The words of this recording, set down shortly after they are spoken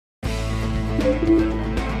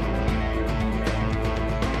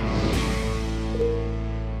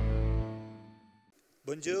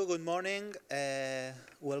Bonjour, good morning.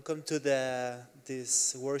 Welcome to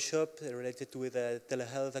this workshop related with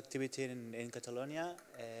telehealth activity in Catalonia.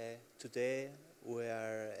 Today we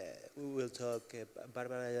will talk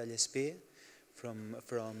Barbara Gillespie from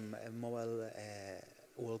Mobile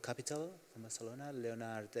World Capital from Barcelona,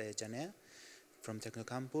 Leonard from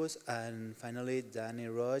Technocampus, and finally Dani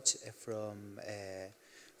ROIG from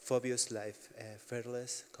Phobius Life,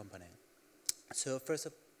 Fearless Company. So First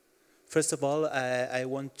of all, I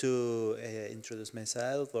want to introduce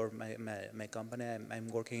myself or my company. I'm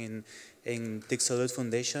working in Tic Salut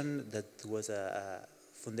Foundation. That was a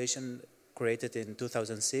foundation created in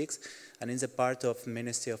 2006 and is a part of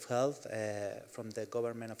Ministry of Health from the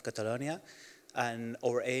government of Catalonia. And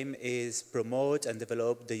our aim is promote and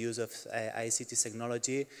develop the use of ICT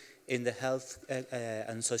technology in the health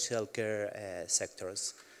and social care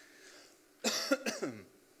sectors.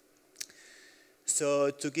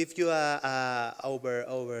 So to give you a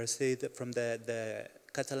overview from the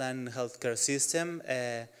Catalan healthcare system,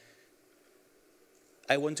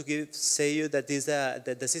 I want to say you that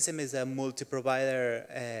the system is a multi-provider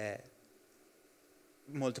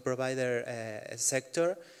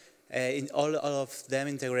sector, in all of them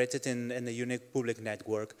integrated in a unique public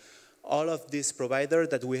network. All of these providers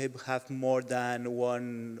that we have more than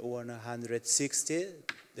 160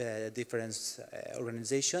 different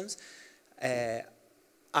organizations.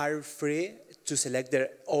 Are free to select their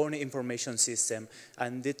own information system,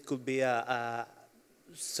 and it could be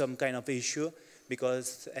some kind of issue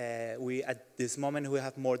because at this moment we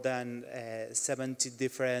have more than 70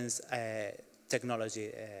 different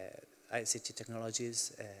ICT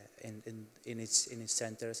technologies in each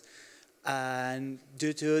centers, and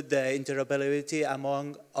due to the interoperability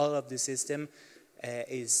among all of the system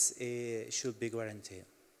should be guaranteed.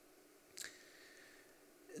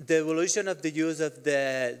 The evolution of the use of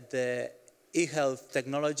the e-health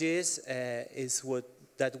technologies is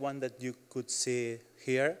that one that you could see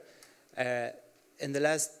here. In the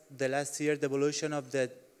last year, the evolution of the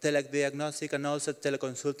telediagnostic and also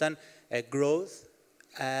teleconsultant growth,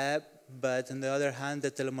 but on the other hand, the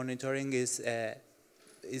telemonitoring is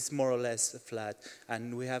more or less flat,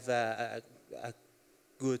 and we have a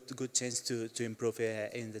good chance to improve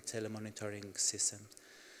in the telemonitoring system.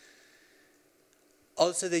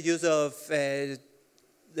 Also, the use of the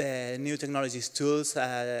new technologies tools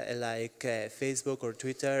like Facebook or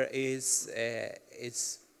Twitter is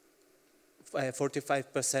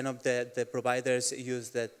 45% of the providers use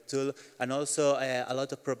that tool, and also a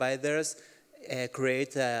lot of providers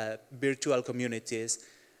create virtual communities.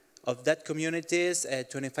 Of that communities,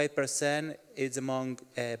 25% is among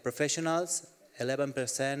professionals,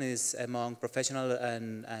 11% is among professional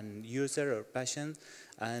and user or patient,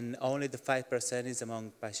 and only the 5% is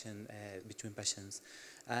among between patients.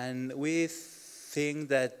 And we think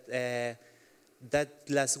that that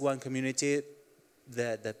last one community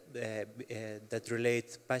that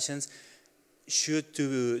relate patients should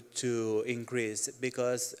to increase,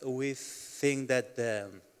 because we think that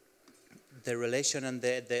the relation and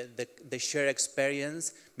the shared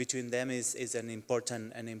experience between them is a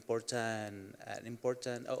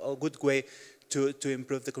good way to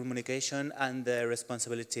improve the communication and the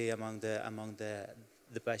responsibility among the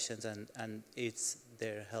patients and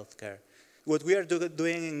their healthcare. What we are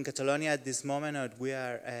doing in Catalonia at this moment, what we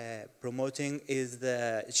are promoting, is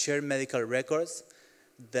the shared medical records.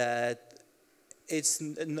 That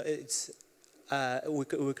we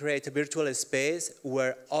create a virtual space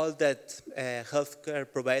where all that healthcare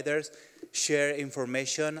providers share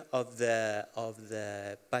information of the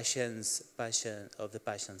patients,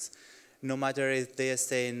 no matter if they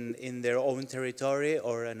stay in their own territory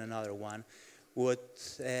or in another one. What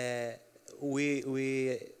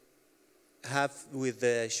we have with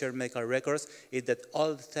the shared medical records is that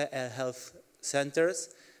all the health centers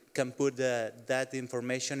can put that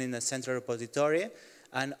information in a central repository,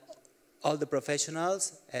 and all the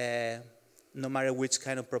professionals, no matter which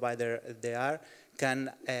kind of provider they are,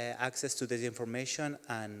 can access to this information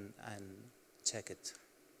and check it.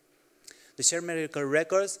 The shared medical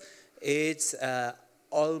records, it's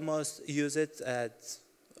almost used at,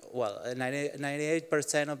 well,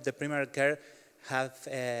 98% of the primary care have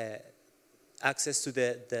access to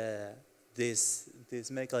these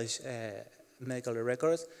medical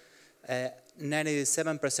records.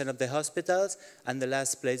 97% of the hospitals, and the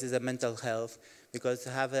last place is the mental health, because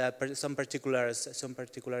they have some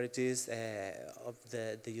particularities of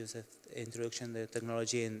the use of introduction of the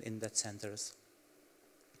technology in that centers.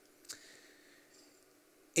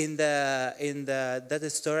 In the data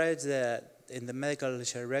storage, in the medical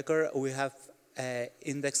record, we have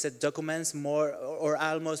indexed documents more or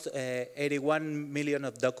almost 81 million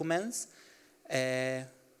of documents.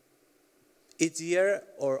 Each year,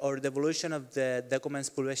 or the evolution of the documents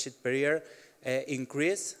published per year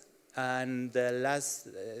increase, and the last,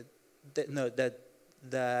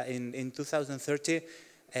 in 2030,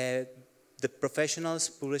 the professionals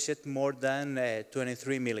published more than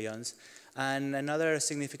 23 millions. And another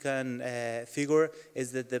significant figure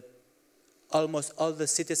is that almost all the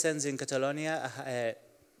citizens in Catalonia,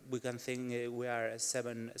 we can think we are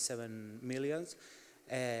 7 millions.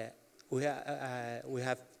 We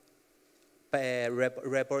have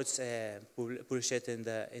reports published in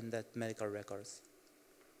that medical records.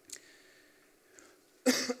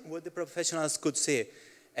 What the professionals could see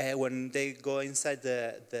when they go inside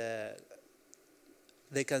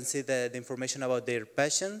they can see the information about their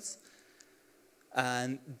patients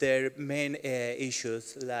and their main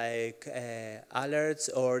issues, like alerts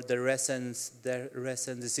or the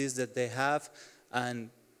recent disease that they have, and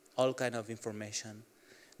all kind of information.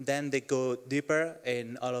 Then they go deeper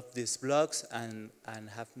in all of these blogs and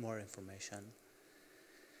have more information.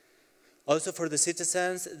 Also for the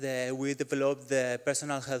citizens, we developed the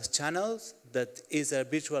personal health channels, that is a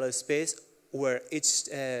virtual space where each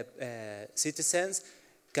citizens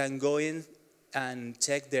can go in and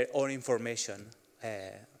check their own information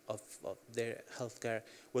of their healthcare.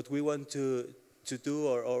 What we want to do,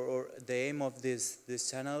 or the aim of this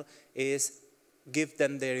channel, is give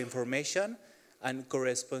them their information and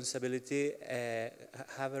co-responsibility,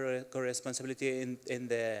 have a co-responsibility in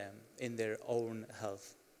their own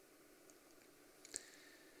health.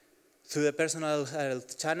 Through the personal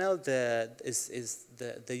health channel, the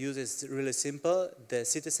use is really simple. The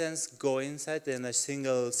citizens go inside in a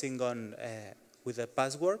single with a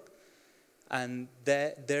password, and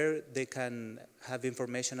there they can have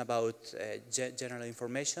information about general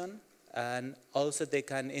information, and also they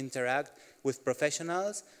can interact with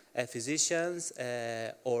professionals, physicians,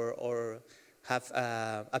 or have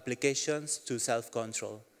applications to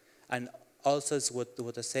self-control. And also, is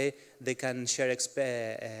what I say, they can share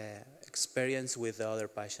experience with the other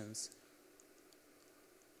patients.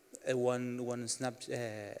 One snapshot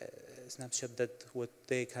that what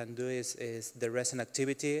they can do is the recent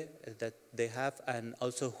activity that they have, and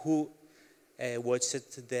also who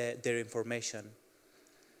watched their information.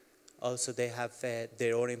 Also, they have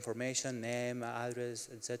their own information, name, address,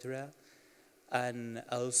 etc. And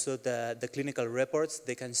also the clinical reports,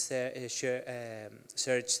 they can search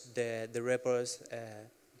the reports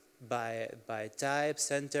by type,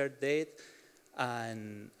 center, date,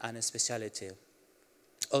 and a specialty.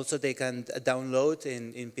 Also, they can download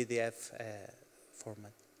in PDF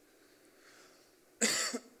format.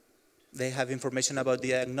 They have information about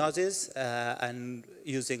diagnosis, and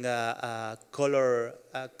using colors,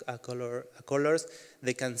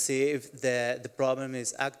 they can see if the problem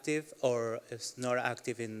is active or is not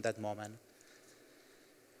active in that moment.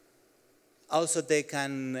 Also, they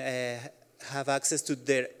can have access to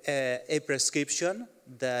their a prescription,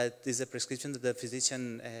 that is a prescription that the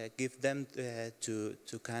physician gives them to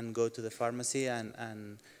can go to the pharmacy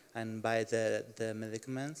and buy the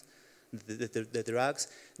medicaments, the drugs.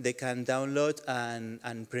 They can download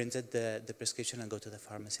and print the prescription and go to the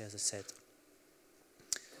pharmacy, as I said.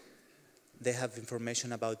 They have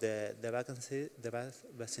information about the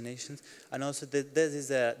vaccinations, and also this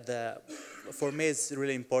is for me it's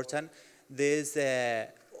really important. There's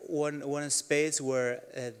one space where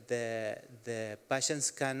the patients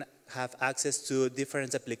can have access to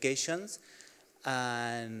different applications,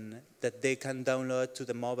 and that they can download to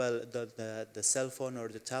the mobile, the cell phone or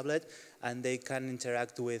the tablet, and they can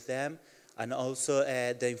interact with them, and also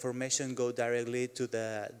the information go directly to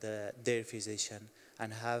their physician,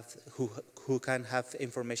 and have who can have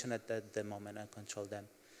information at the moment and control them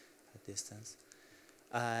at distance.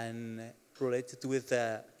 And related with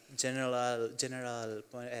the general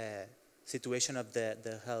situation of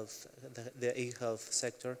the e-health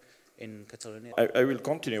sector in Catalonia. I will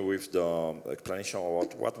continue with the explanation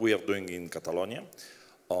about what we are doing in Catalonia,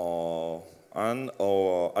 and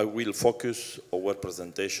I will focus our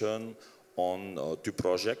presentation on two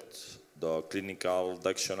projects: the clinical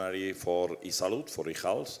dictionary for e-salud, for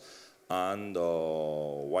e-health, and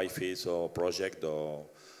Wi-Fi's project, the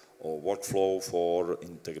workflow for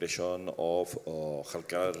integration of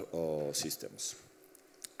healthcare systems.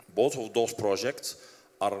 Both of those projects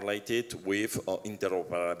are related with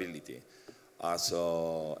interoperability. As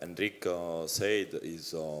Enric said,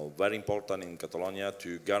 it's very important in Catalonia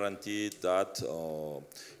to guarantee that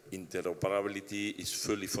interoperability is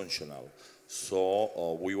fully functional.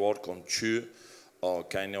 So we work on two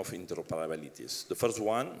kind of interoperabilities. The first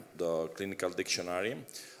one, the clinical dictionary,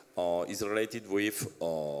 is related with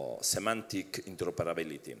semantic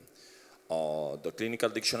interoperability. The clinical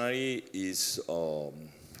dictionary is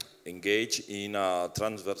engaged in a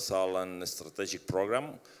transversal and strategic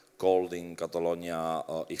program called in Catalonia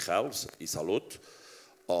e-health, e-salud,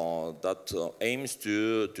 that aims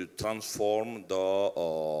to transform the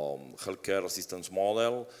healthcare assistance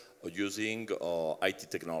model using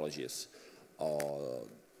IT technologies.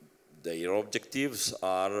 Their objectives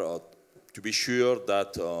are to be sure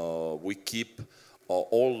that we keep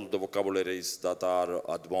all the vocabularies that are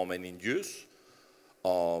at the moment in use,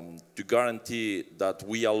 to guarantee that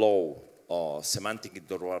we allow semantic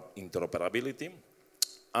interoperability,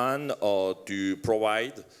 and to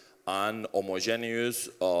provide an homogeneous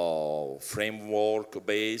framework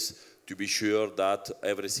base to be sure that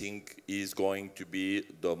everything is going to be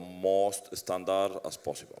the most standard as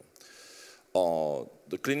possible.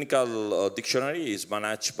 The clinical dictionary is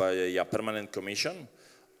managed by a permanent commission.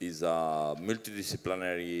 It's a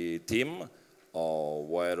multidisciplinary team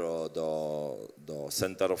where the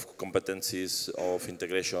Center of Competencies of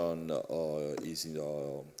Integration is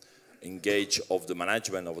engaged of the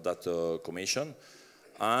management of that commission.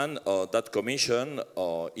 And that commission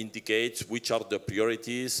indicates which are the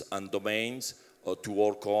priorities and domains to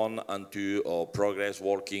work on and to progress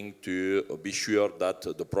working to be sure that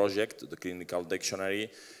the project, the clinical dictionary,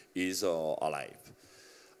 is alive.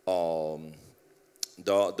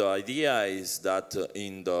 The idea is that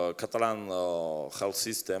in the Catalan health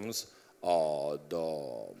systems,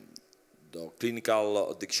 the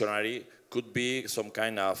clinical dictionary could be some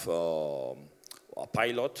kind of a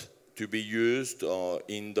pilot to be used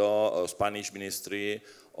in the Spanish Ministry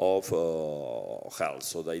of Health.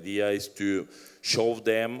 So the idea is to show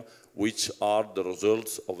them which are the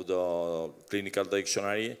results of the clinical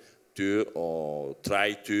dictionary to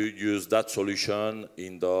try to use that solution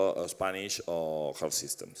in the Spanish health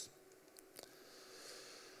systems.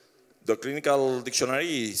 The clinical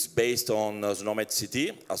dictionary is based on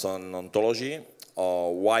SNOMED-CT as an ontology.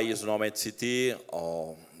 Why SNOMED-CT?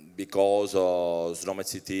 Because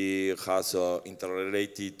SNOMED-CT has an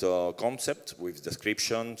interrelated concept with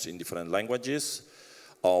descriptions in different languages.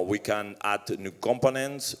 We can add new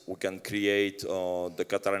components. We can create the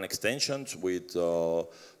Catalan extensions with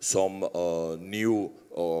some new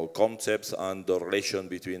concepts and the relation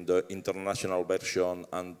between the international version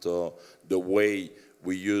and the way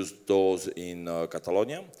we use those in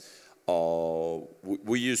Catalonia.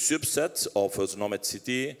 We use subsets of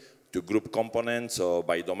SNOMED-CT to group components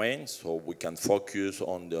by domains, so we can focus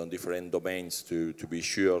on the different domains to be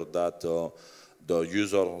sure that the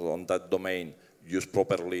user on that domain use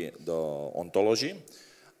properly the ontology.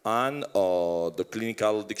 And the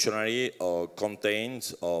clinical dictionary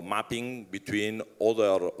contains mapping between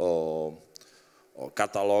other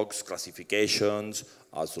catalogs, classifications,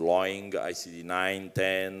 as LOING, ICD-9,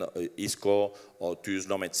 10, ISCO, to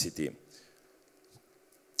SNOMED-CT.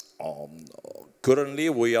 Currently,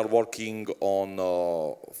 we are working on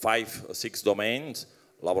 5-6 domains: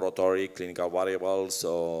 laboratory, clinical variables,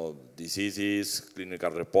 diseases,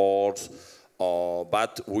 clinical reports,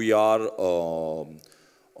 but we have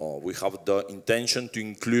the intention to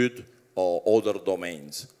include other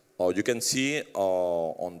domains. You can see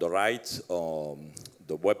on the right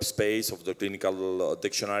the web space of the clinical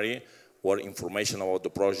dictionary, where information about the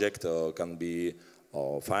project can be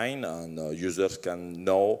found, and users can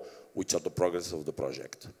know which are the progress of the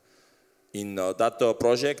project. In that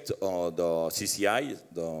project, the CCI,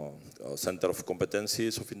 the Center of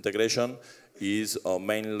Competencies of Integration, is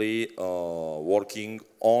mainly working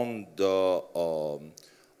on the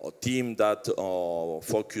team that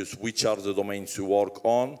focus which are the domains to work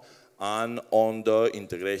on, and on the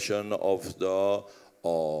integration of the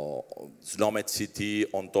SNOMED-CT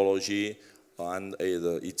ontology and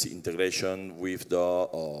its integration with the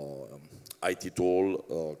IT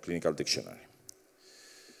tool clinical dictionary.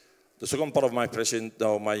 The second part of my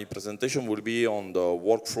presentation will be on the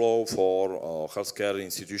workflow for healthcare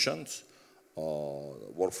institutions,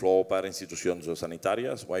 workflow per institucions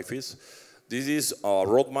sanitarias, WIFIs. This is a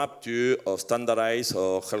roadmap to standardize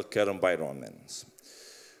healthcare environments,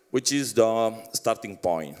 which is the starting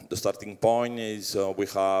point. The starting point is we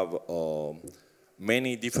have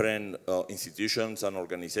many different institutions and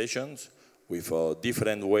organizations with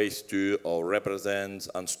different ways to represent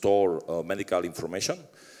and store medical information.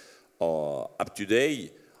 Up to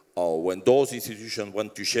date, when those institutions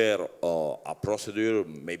want to share a procedure,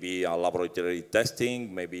 maybe a laboratory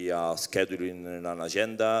testing, maybe a scheduling an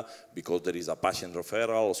agenda because there is a patient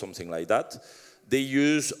referral or something like that, they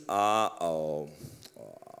use a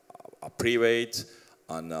a private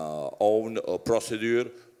and own procedure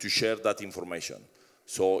to share that information.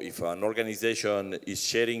 So if an organization is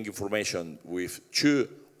sharing information with two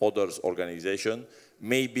other organizations,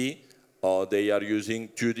 maybe they are using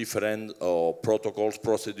two different protocols,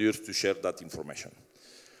 procedures to share that information.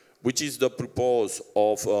 Which is the purpose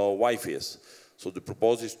of Wi-Fi's. So the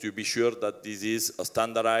purpose is to be sure that this is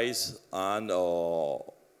standardized and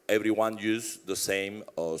everyone use the same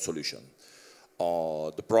solution.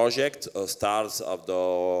 The project starts of the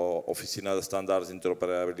Oficina de Standards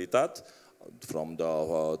Interoperabilitat from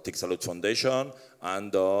the Tic Salut Foundation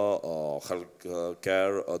and the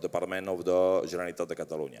healthcare department of the Generalitat de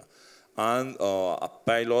Catalunya. And a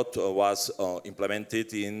pilot was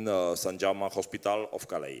implemented in Sant Jaume Hospital of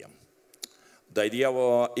Calella. The idea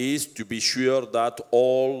is to be sure that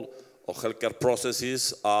all healthcare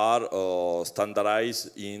processes are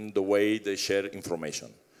standardized in the way they share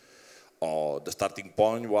information. The starting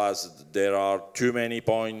point was there are too many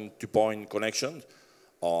point-to-point connections,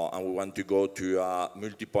 and we want to go to a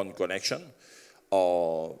multi-point connection.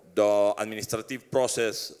 The administrative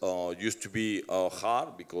process used to be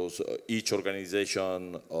hard because each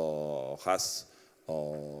organization has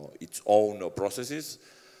its own processes,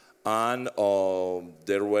 and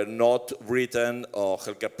there were not written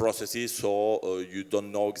healthcare processes, so you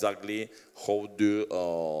don't know exactly how do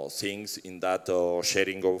things in that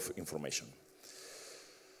sharing of information.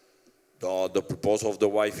 The purpose of the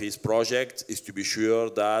Wi-Fi's project is to be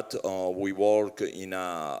sure that we work in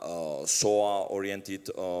a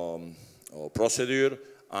SOA-oriented procedure,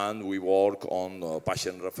 and we work on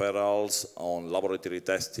patient referrals, on laboratory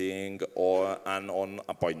testing, and on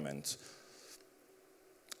appointments.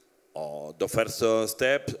 The first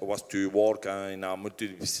step was to work in a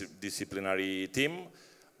multidisciplinary team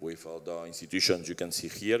with the institutions you can see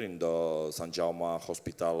here in the Sant Jaume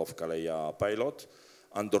Hospital of Calella pilot.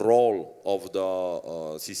 And the role of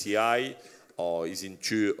the CCI is in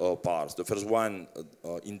two parts. The first one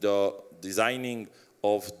in the designing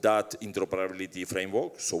of that interoperability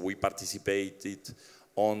framework. So we participated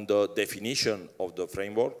on the definition of the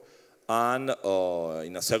framework. And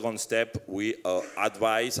in a second step, we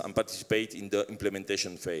advise and participate in the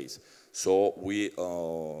implementation phase. So we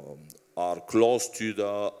are close to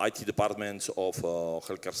the IT departments of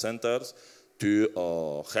healthcare centers to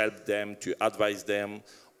help them, to advise them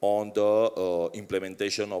on the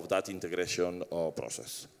implementation of that integration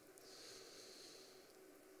process.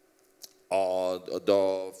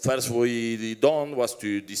 The first we done was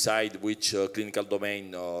to decide which clinical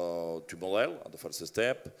domain to model at the first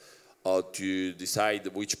step, to decide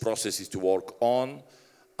which processes to work on,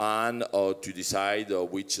 and to decide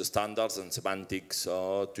which standards and semantics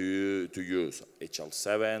to use.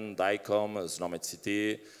 HL7, DICOM,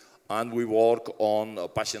 SNOMED-CT, and we work on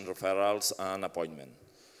patient referrals and appointment.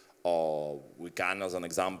 We can, as an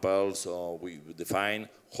example, we define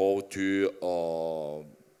how to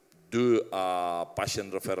do a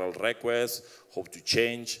patient referral request, how to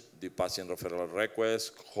change the patient referral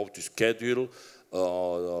request, how to schedule,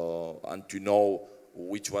 and to know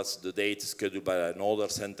which was the date scheduled by another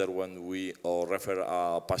center when we refer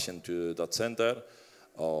a patient to that center.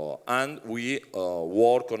 And we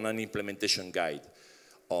work on an implementation guide.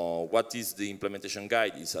 What is the implementation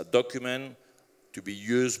guide? It's a document to be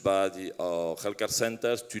used by the healthcare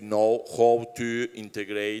centers to know how to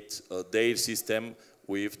integrate their system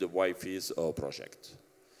with the Wi-Fi's project.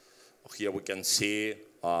 Here we can see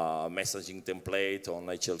a messaging template on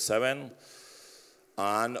HL7,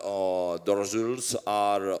 and the results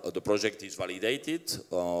are the project is validated,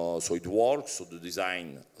 so it works, so the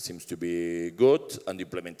design seems to be good, and the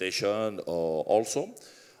implementation also.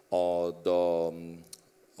 The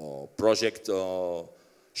project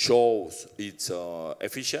shows it's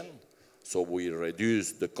efficient, so we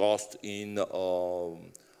reduce the cost in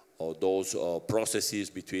those processes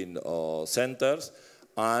between centers,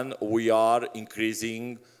 and we are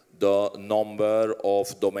increasing the number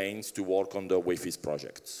of domains to work on the Wi-Fi's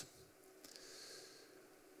projects.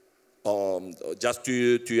 Just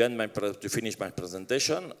to finish my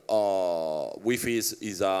presentation, Wi-Fi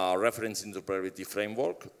is a reference interoperability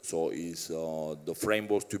framework, so it's the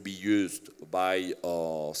framework to be used by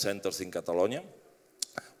centers in Catalonia.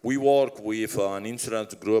 We work with an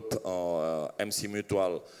insurance group, MC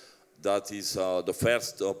Mutual, that is the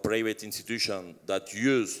first private institution that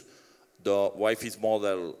use the Wi-Fi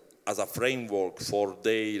model as a framework for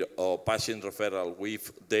their patient referral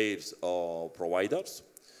with their providers.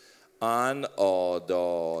 And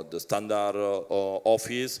the standard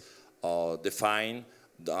office define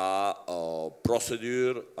the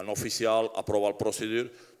procedure, an official approval procedure,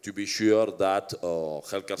 to be sure that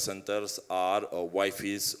healthcare centers are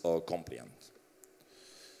Wi-Fi compliant.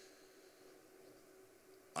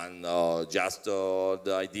 And just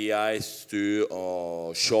the idea is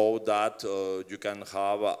to show that you can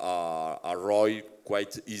have a ROI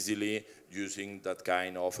quite easily using that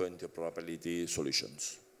kind of interoperability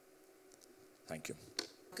solutions. Thank you.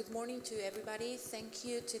 Good morning to everybody. Thank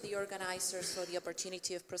you to the organizers for the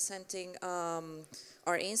opportunity of presenting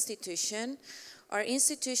our institution. Our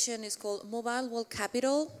institution is called Mobile World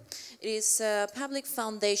Capital. It is a public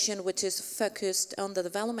foundation which is focused on the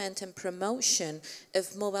development and promotion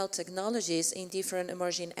of mobile technologies in different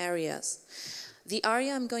emerging areas. The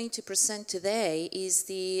area I'm going to present today is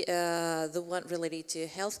the one related to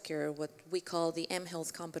healthcare, what we call the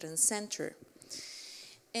mHealth Competence Center.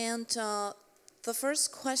 And the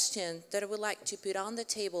first question that I would like to put on the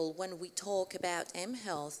table when we talk about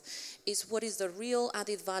mHealth is what is the real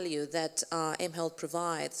added value that mHealth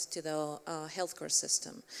provides to the healthcare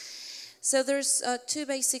system. So there's two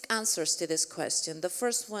basic answers to this question. The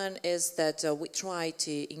first one is that we try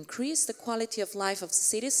to increase the quality of life of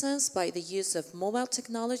citizens by the use of mobile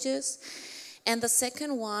technologies. And the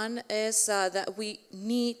second one is that we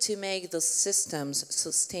need to make the systems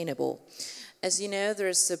sustainable. As you know,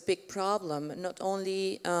 there's a big problem, not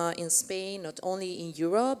only in Spain, not only in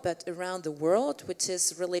Europe, but around the world, which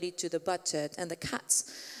is related to the budget and the cuts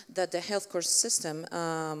that the healthcare system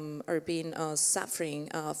are being suffering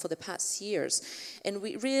for the past years. And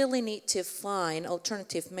we really need to find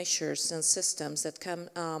alternative measures and systems that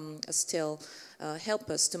can still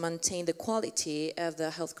help us to maintain the quality of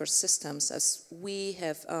the healthcare systems as we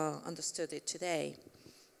have understood it today.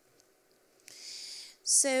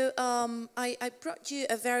 So I brought you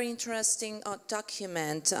a very interesting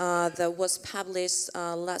document that was published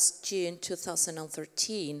last June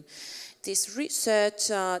 2013. This research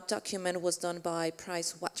document was done by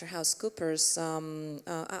PricewaterhouseCoopers,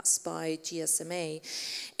 asked by GSMA,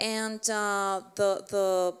 and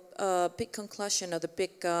the big conclusion or the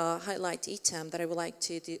big highlight item that I would like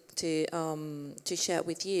to share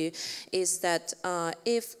with you is that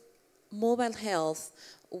if mobile health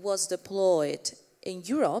was deployed in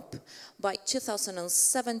Europe, by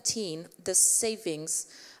 2017, the savings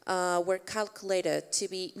were calculated to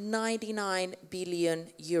be 99 billion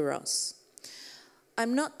euros.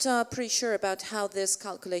 I'm not pretty sure about how these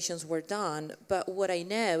calculations were done, but what I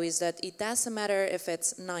know is that it doesn't matter if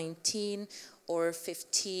it's 19 or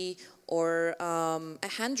 50 or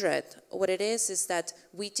 100. What it is that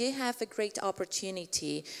we do have a great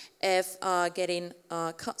opportunity of getting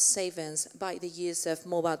cost savings by the use of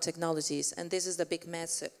mobile technologies, and this is the big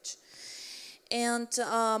message. And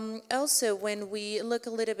also, when we look a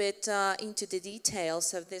little bit into the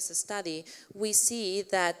details of this study, we see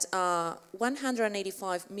that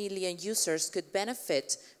 185 million users could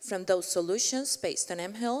benefit from those solutions based on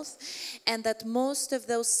mHealth, and that most of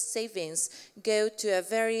those savings go to a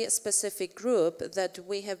very specific group that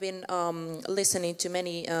we have been listening to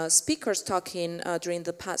many speakers talking during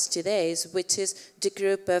the past 2 days, which is the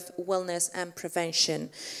group of wellness and prevention.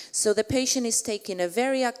 So the patient is taking a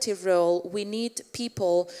very active role. We need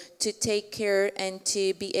people to take care and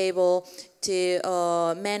to be able to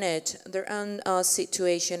manage their own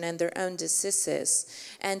situation and their own diseases,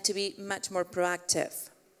 and to be much more proactive.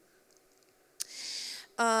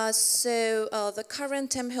 The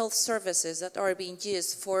current mHealth services that are being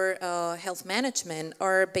used for health management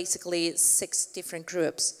are basically 6 different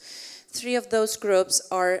groups. 3 of those groups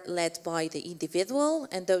are led by the individual,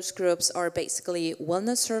 and those groups are basically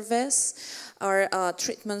wellness service, our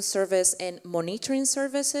treatment service, and monitoring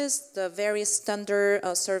services, the various standard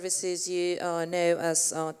services you know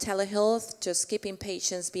as telehealth, just keeping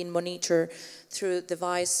patients being monitored through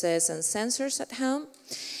devices and sensors at home.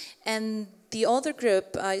 And the other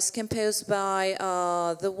group is composed by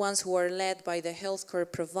the ones who are led by the healthcare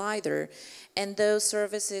provider, and those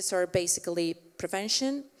services are basically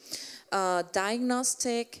prevention,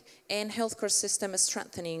 diagnostic, and healthcare system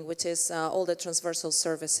strengthening, which is all the transversal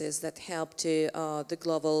services that help to the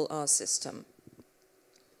global system.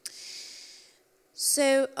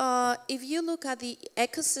 So if you look at the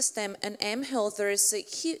ecosystem in mHealth, there is a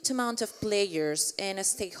huge amount of players and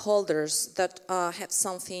stakeholders that have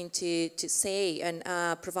something to say and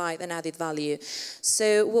provide an added value.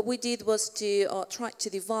 So what we did was to try to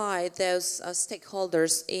divide those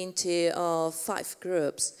stakeholders into 5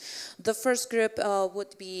 groups. The first group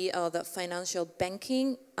would be the financial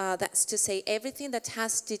banking that's to say everything that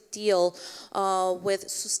has to deal with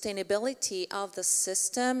sustainability of the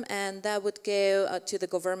system, and that would go to the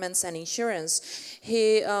governments and insurance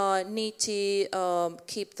who need to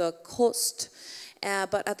keep the cost,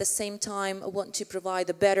 but at the same time want to provide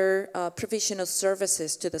a better provision of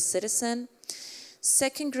services to the citizen.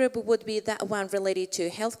 Second group would be that one related to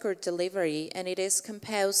healthcare delivery, and it is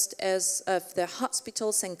composed of the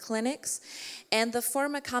hospitals and clinics and the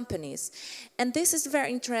pharma companies. And this is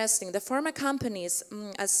very interesting. The pharma companies,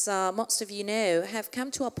 as most of you know, have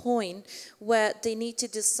come to a point where they need to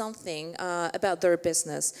do something about their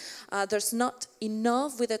business. There's not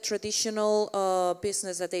enough with the traditional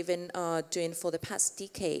business that they've been doing for the past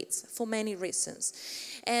decades, for many reasons.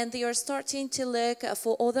 And they are starting to look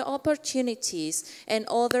for other opportunities and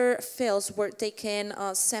other fields where they can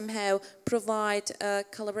somehow provide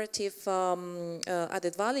collaborative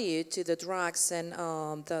added value to the drugs and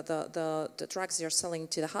the drugs they are selling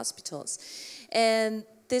to the hospitals. And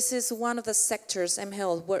this is one of the sectors,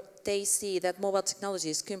 mHealth, where they see that mobile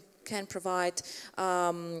technologies can provide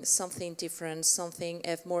something different, something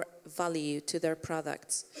of more value to their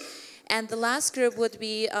products. And the last group would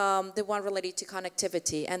be the one related to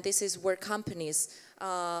connectivity, and this is where companies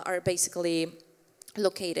are basically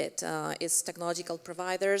located. It's technological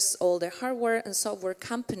providers, all the hardware and software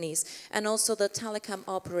companies, and also the telecom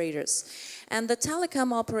operators. And the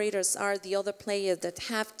telecom operators are the other players that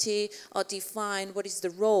have to define what is the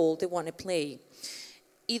role they want to play.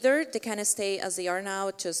 Either they can stay as they are now,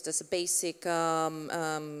 just as a basic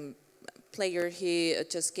player who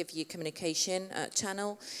just give you communication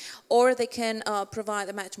channel, or they can provide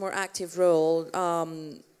a much more active role,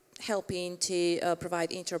 helping to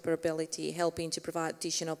provide interoperability, helping to provide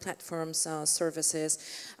additional platforms, services,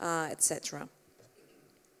 etc.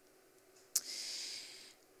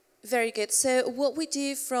 Very good. So what we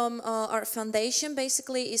do from our foundation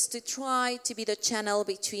basically is to try to be the channel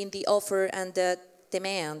between the offer and the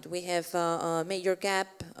demand. We have a major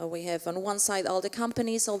gap. We have on one side all the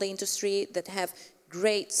companies, all the industry that have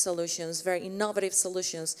great solutions, very innovative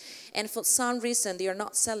solutions, and for some reason they are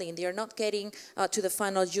not selling, they are not getting to the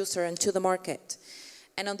final user and to the market.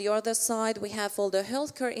 And on the other side, we have all the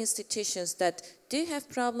healthcare institutions that do have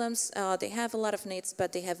problems, they have a lot of needs,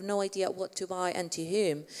 but they have no idea what to buy and to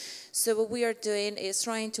whom. So what we are doing is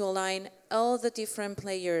trying to align all the different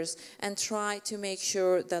players and try to make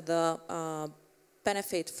sure that the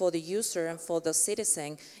benefit for the user and for the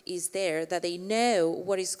citizen is there, that they know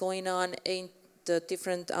what is going on in the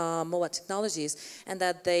different mobile technologies, and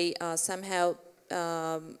that they somehow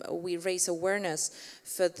we raise awareness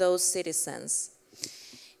for those citizens.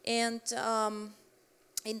 And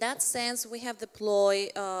in that sense, we have deployed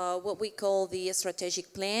what we call the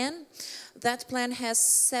strategic plan. That plan has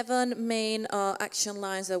 7 main action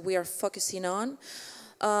lines that we are focusing on.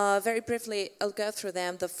 Very briefly, I'll go through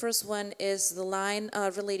them. The first one is the line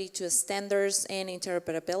related to standards and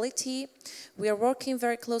interoperability. We are working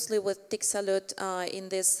very closely with Tic Salut in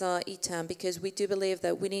this item, because we do believe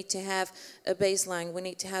that we need to have a baseline, we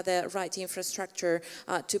need to have the right infrastructure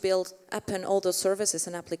to build upon all the services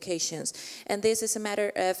and applications. And this is a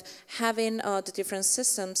matter of having the different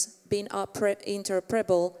systems being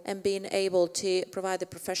interoperable and being able to provide the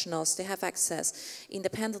professionals to have access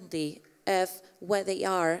independently of where they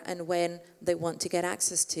are and when they want to get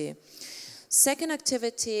access to. Second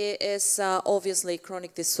activity is obviously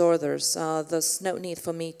chronic disorders. There's no need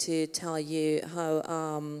for me to tell you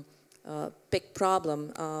how big problem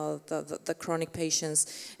the chronic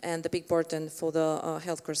patients and the big burden for the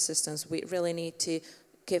healthcare systems. We really need to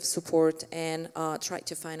give support and try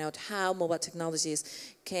to find out how mobile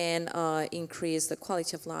technologies can increase the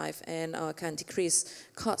quality of life and can decrease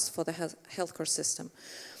costs for the healthcare system.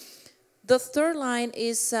 The third line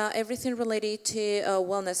is everything related to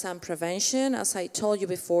wellness and prevention. As I told you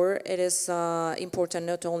before, it is important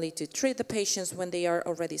not only to treat the patients when they are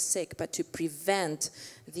already sick, but to prevent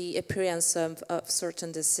the appearance of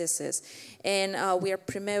certain diseases. And we are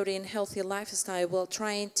promoting healthy lifestyle while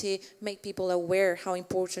trying to make people aware how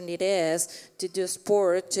important it is to do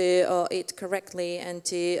sport, to eat correctly, and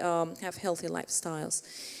to have healthy lifestyles.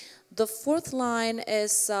 The fourth line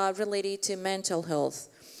is related to mental health.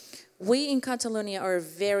 We in Catalonia are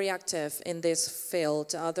very active in this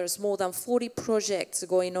field. There's more than 40 projects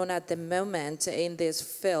going on at the moment in this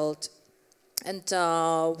field. And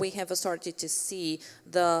we have started to see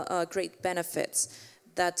the great benefits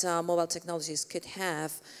that mobile technologies could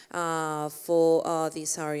have for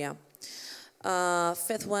this area.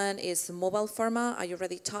 Fifth one is mobile pharma. I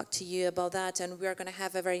already talked to you about that, and we are going to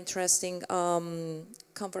have a very interesting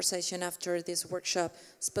conversation after this workshop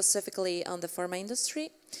specifically on the pharma industry.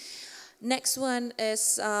 Next one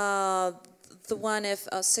is the one of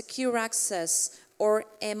secure access or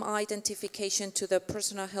identification to the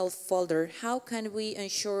personal health folder. How can we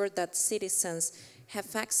ensure that citizens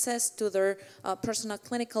have access to their personal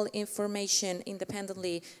clinical information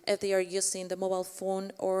independently if they are using the mobile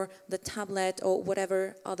phone or the tablet or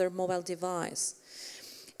whatever other mobile device?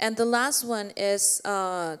 And the last one is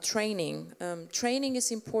training. Training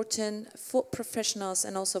is important for professionals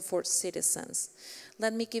and also for citizens.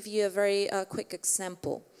 Let me give you a very quick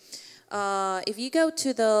example. If you go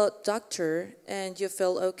to the doctor and you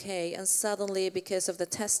feel okay, and suddenly because of the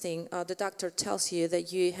testing, the doctor tells you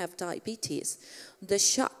that you have diabetes, the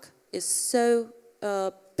shock is so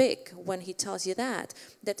big when he tells you that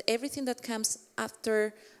everything that comes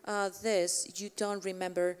after this, you don't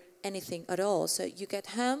remember anything at all. So you get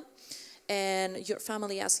home and your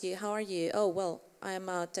family asks you, how are you? Oh, well, I'm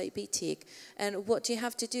diabetic. And what do you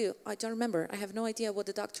have to do? I don't remember. I have no idea what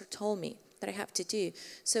the doctor told me that I have to do.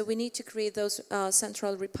 So we need to create those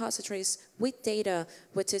central repositories with data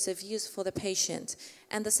which is of use for the patient.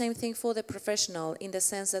 And the same thing for the professional, in the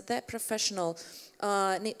sense that that professional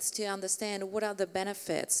needs to understand what are the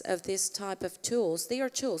benefits of this type of tools. They are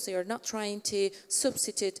tools. They are not trying to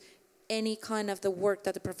substitute any kind of the work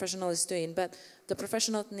that the professional is doing, but the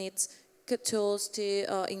professional needs good tools to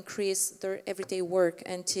increase their everyday work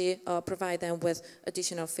and to provide them with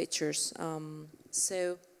additional features.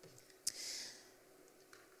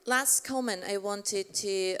 Last comment I wanted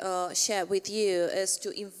to share with you is to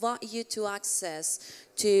invite you to access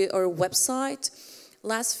to our website.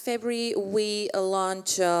 Last February, we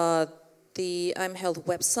launched the I'm Health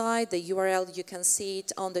website. The URL, you can see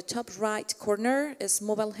it on the top right corner, is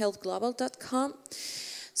mobilehealthglobal.com.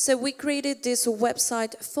 So we created this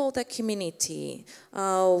website for the community.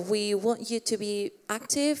 We want you to be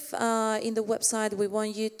active in the website. We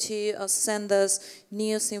want you to send us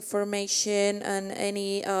news, information, and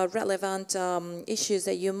any relevant issues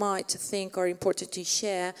that you might think are important to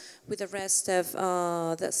share with the rest of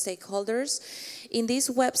the stakeholders. In this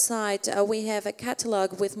website, we have a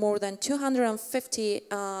catalog with more than 250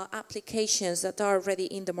 applications that are already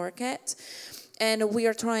in the market. And we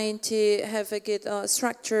are trying to have a good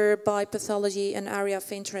structure by pathology and area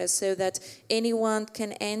of interest so that anyone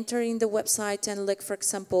can enter in the website and look, for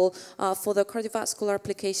example, for the cardiovascular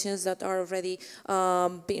applications that are already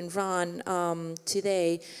being run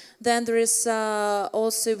today. Then there is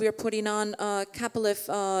also, we are putting on a couple of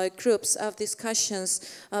groups of discussions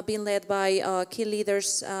being led by key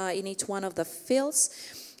leaders in each one of the fields.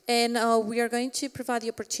 And we are going to provide the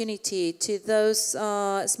opportunity to those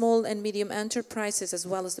small and medium enterprises, as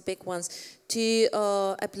well as the big ones, to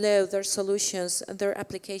upload their solutions, their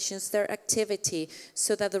applications, their activity,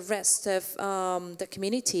 so that the rest of the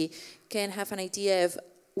community can have an idea of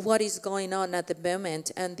what is going on at the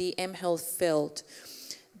moment in the mHealth field.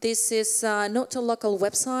 This is not a local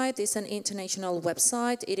website, it's an international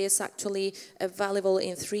website. It is actually available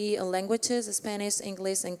in 3 languages, Spanish,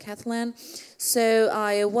 English, and Catalan. So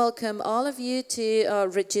I welcome all of you to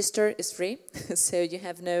register. It's free, so you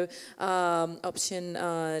have no option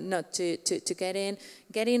not to get in.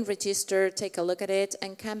 Get in, register, take a look at it,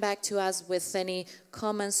 and come back to us with any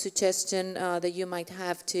comments, suggestion that you might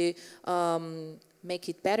have to make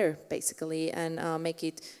it better, basically, and make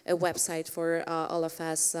it a website for all of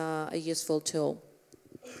us, a useful tool.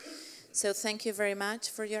 So thank you very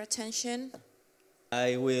much for your attention.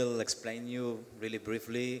 I will explain you really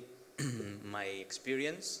briefly my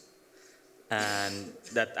experience, and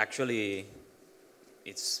that actually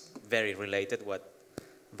it's very related what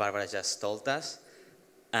Barbara just told us.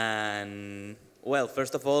 And well,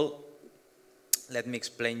 first of all, let me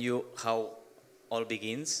explain you how all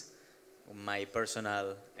begins. My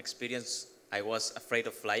personal experience, I was afraid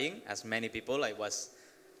of flying, as many people.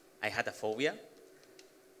 I had a phobia.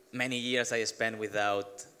 Many years I spent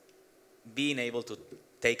without being able to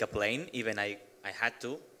take a plane, even I had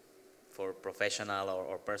to, for professional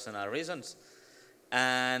or personal reasons.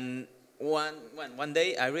 And one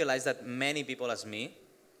day I realized that many people as me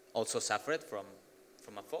also suffered from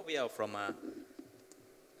a phobia or from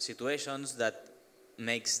situations that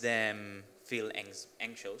makes them feel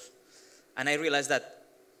anxious. And I realized that,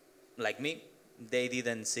 like me, they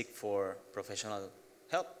didn't seek for professional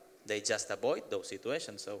help. They just avoid those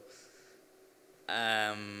situations. So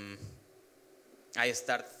I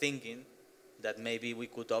started thinking that maybe we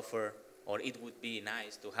could offer, or it would be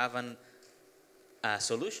nice to have a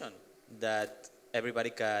solution that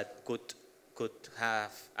everybody could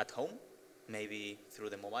have at home, maybe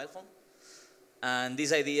through the mobile phone. And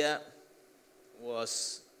this idea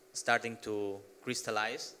was starting to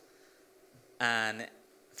crystallize. And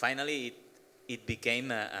finally, it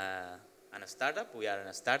became a a startup. We are in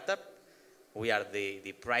a startup. We are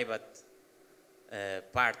the private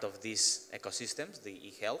part of these ecosystems, the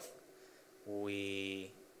e-health.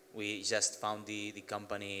 We just found the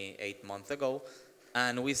company 8 months ago,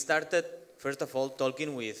 and we started, first of all,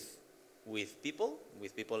 talking with people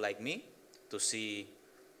like me, to see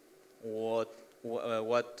what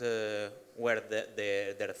were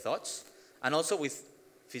their thoughts, and also with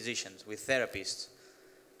physicians, with therapists.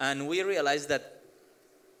 And we realized that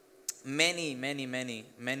many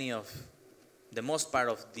of the most part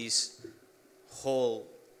of this whole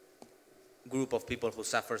group of people who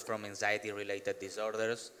suffers from anxiety-related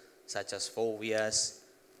disorders, such as phobias,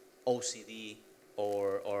 OCD,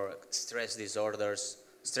 or stress disorders,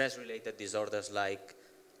 stress-related disorders like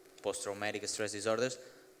post-traumatic stress disorders,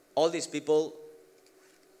 all these people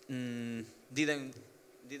didn't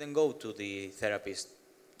go to the therapist.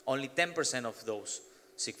 Only 10% of those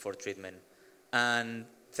seek for treatment, and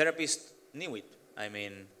therapists knew it. I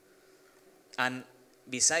mean, and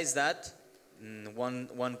besides that,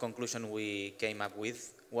 one conclusion we came up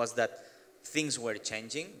with was that things were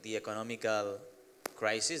changing. The economical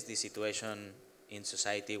crisis, the situation in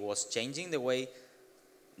society was changing the way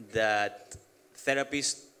that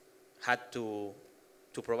therapists had to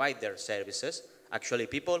provide their services. Actually,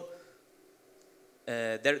 people,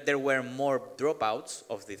 there were more dropouts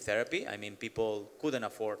of the therapy. I mean, people couldn't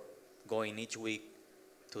afford going each week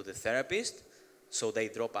to the therapist, so they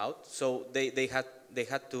drop out. So the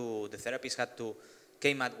therapists had to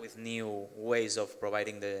came up with new ways of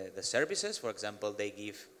providing the services. For example, they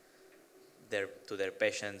give to their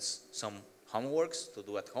patients some homeworks to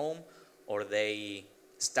do at home, or they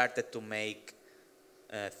started to make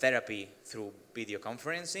therapy through video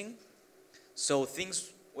conferencing. So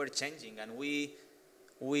things were changing, and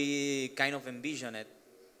we kind of envisioned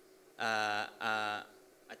a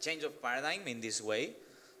change of paradigm in this way.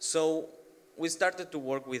 So we started to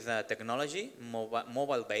work with technology,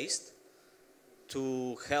 mobile-based,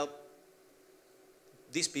 to help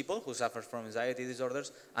these people who suffer from anxiety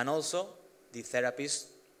disorders, and also the therapists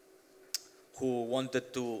who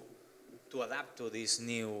wanted to adapt to this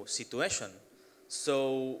new situation.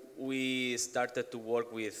 So we started to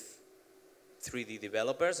work with 3D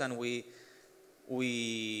developers, and we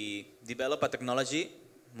develop a technology,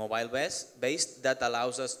 mobile-based, that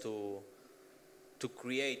allows us to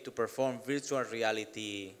perform virtual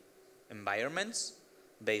reality environments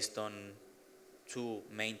based on 2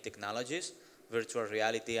 main technologies, virtual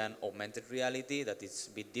reality and augmented reality, that is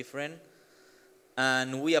a bit different.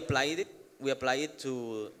 And we apply it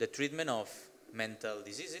to the treatment of mental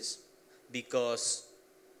diseases, because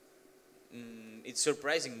it's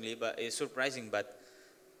surprising, but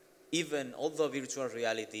even although virtual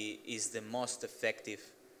reality is the most effective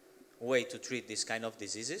way to treat this kind of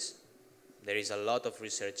diseases, there is a lot of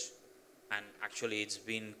research, and actually it's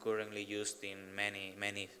been currently used in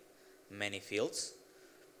many fields.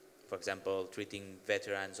 For example, treating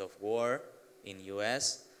veterans of war in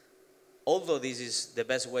US. Although this is the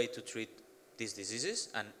best way to treat these diseases,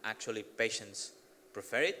 and actually patients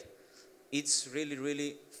prefer it, it's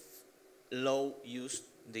really low use.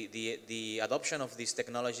 The adoption of these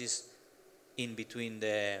technologies in between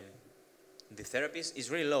the therapies is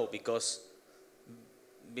really low, because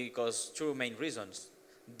 2 main reasons.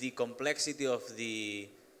 The complexity of the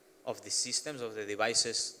systems, of the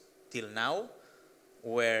devices till now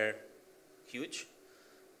were huge,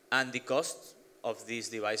 and the cost of these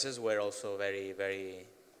devices were also very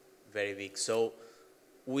big. So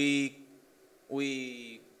we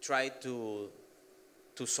tried to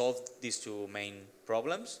solve these 2 main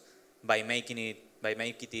problems by making it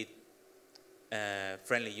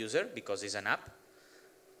friendly user, because it's an app,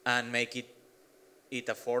 and make it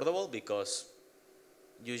affordable, because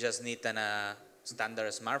you just need a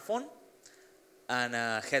standard smartphone and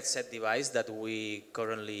a headset device that we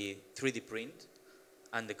currently 3D print,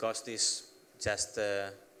 and the cost is just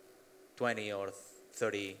 $20 or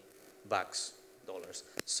 $30.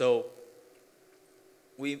 So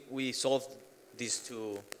we solved these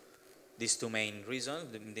two main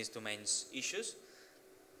reasons, these 2 main issues,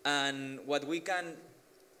 and what we can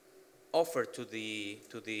offer to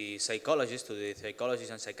the psychologists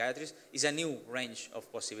and psychiatrists is a new range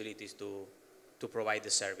of possibilities to provide the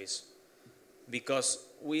service. Because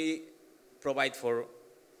we provide, for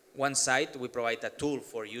one side, we provide a tool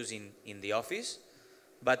for using in the office,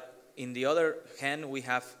 but in the other hand, we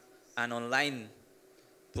have an online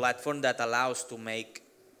platform that allows to make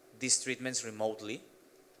these treatments remotely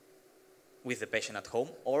with the patient at home,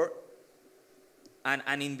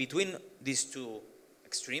 and in between these 2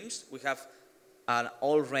 extremes, we have an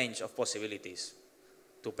all range of possibilities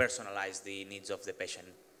to personalize the needs of the patient.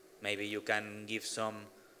 Maybe you can give some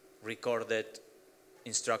recorded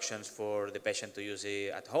instructions for the patient to use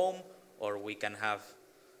it at home, or we can have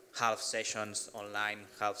half sessions online,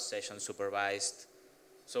 half sessions supervised.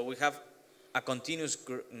 So we have a continuous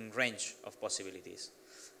range of possibilities.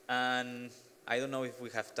 And I don't know if we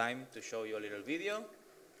have time to show you a little video,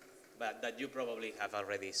 but that you probably have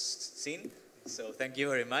already seen. So thank you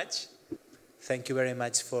very much. Thank you very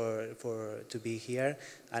much to be here,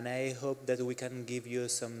 and I hope that we can give you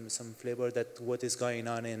some flavor that what is going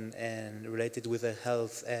on and related with the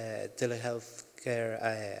health telehealth care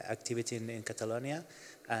activity in Catalonia.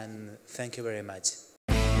 And thank you very much.